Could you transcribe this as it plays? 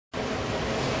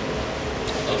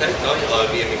Okay, hi,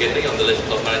 I'm Iain McGinley. I'm the Leisure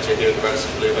Club Manager here at the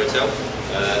Radisson Blu Hotel,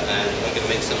 and I'm going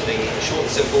to make something short and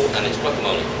simple, and it's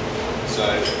guacamole. So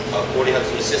I've already had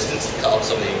some assistants to cut up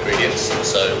some of the ingredients.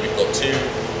 So we've got 2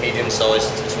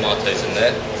 medium-sized tomatoes in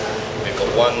there. We've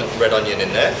got 1 red onion in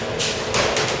there.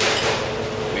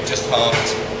 We've just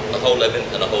halved a whole lemon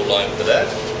and a whole lime for there,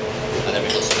 and then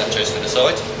we've got some nachos for the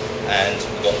side, and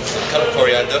we've got some cut up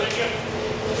coriander,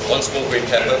 1 small green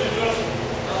pepper,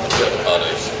 and 2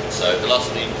 avocados. So the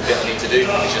last bit I need to do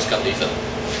is just cut these up.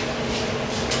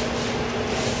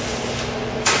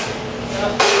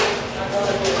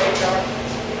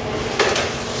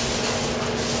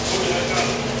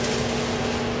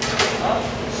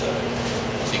 So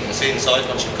you can see inside,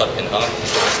 once you've cut it in half,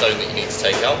 you've got the stone that you need to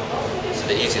take out. So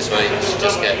the easiest way is to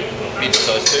just get a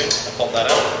medium-sized spoon and pop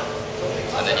that out,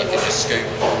 and then you can just scoop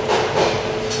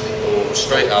all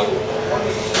straight out,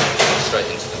 straight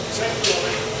into them.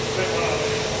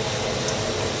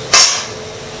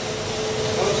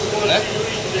 There.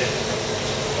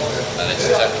 And it's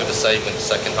exactly the same with the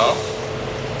second half.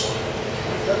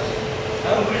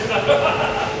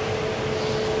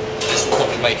 This will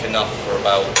probably make enough for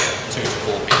about 2 to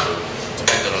 4 people,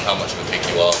 depending on how much of a pig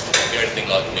you are. If you're anything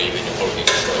like me, then you'll probably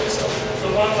destroy yourself. So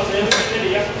one of them is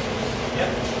chilli, yeah? Yeah,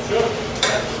 sure.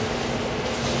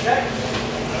 Okay.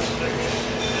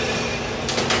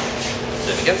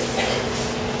 There we go.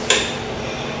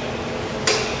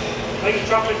 Make it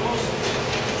chocolate mousse.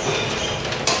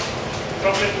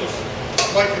 Chocolate mousse.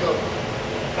 Chocolate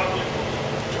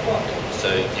mousse. So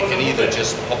you can either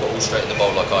just pop it all straight in the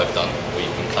bowl like I've done, or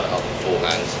you can cut it up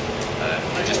beforehand.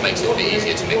 It just makes it a bit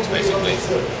easier to mix, basically.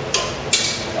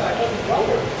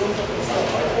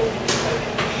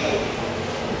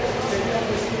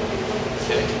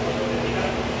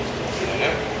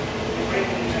 Okay.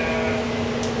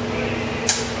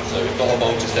 So we've got our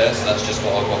bowl just there, so that's just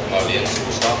got our guacamole in, so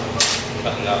we'll start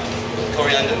cutting that.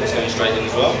 Coriander is going straight in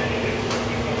as well.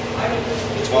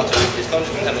 The tomato is kind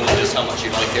of dependent on just how much you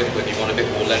like it, whether you want a bit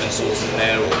more lemon sauce in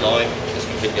there or lime, it's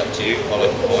completely up to you. I like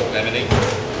it quite lemony.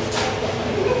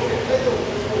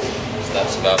 So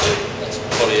that's about it. That's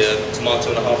probably a tomato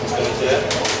and a half that's gone into there.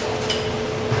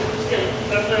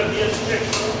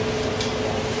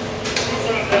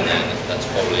 And then that's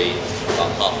probably about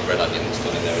half a red onion that's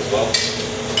gone in there as well.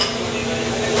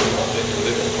 A little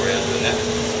bit of coriander in there.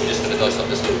 We're just going to dice up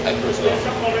this little pepper as well.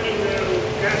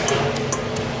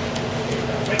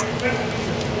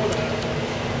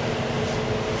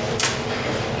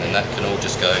 And then that can all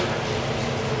just go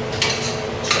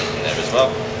straight in there as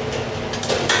well.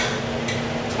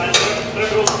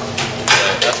 So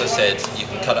as I said, you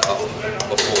can cut it up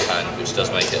beforehand, which does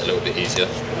make it a little bit easier.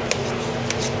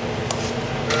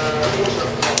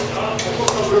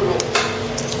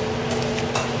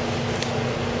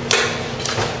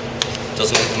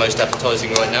 Doesn't look the most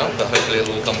appetizing right now, but hopefully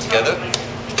it'll all come together.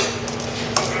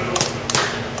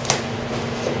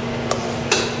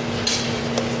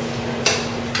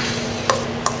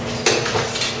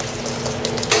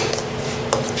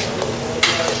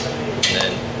 And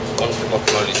then once the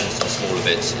guacamole's in some smaller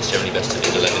bits, it's generally best to do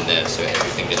the lemon there so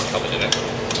everything gets covered in it.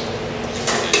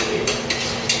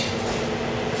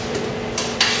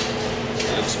 A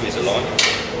little squeeze of lime.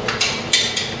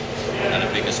 And a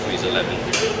bigger squeeze of lemon.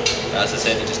 As I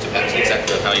said, it just depends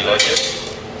exactly on how you like it.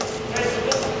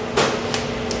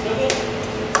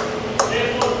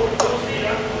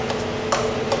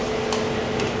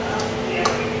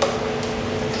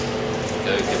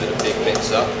 Go give it a big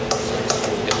mix up so it's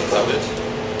all getting covered.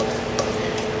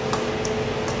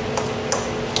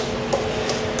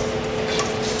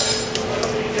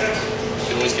 You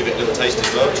can always give it a little taste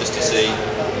as well, just to see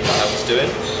how it's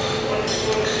doing.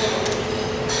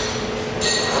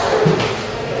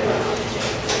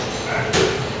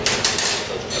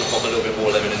 Pop a little bit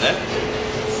more lemon in there.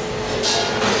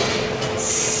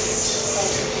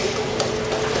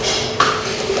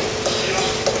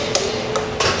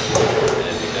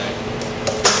 There we go.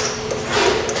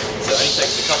 So it only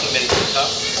takes a couple of minutes to cut,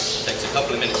 it takes a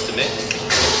couple of minutes to mix.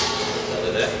 Out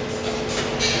of there.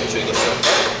 Make sure you've got some.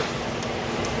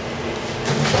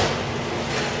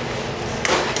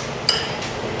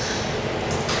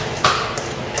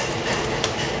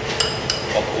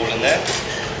 Pop all in there.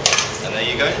 And there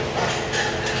you go.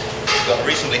 You've got a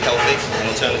reasonably healthy and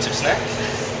alternative snack.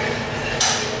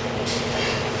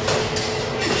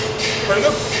 Pretty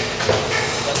good.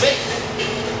 That's it.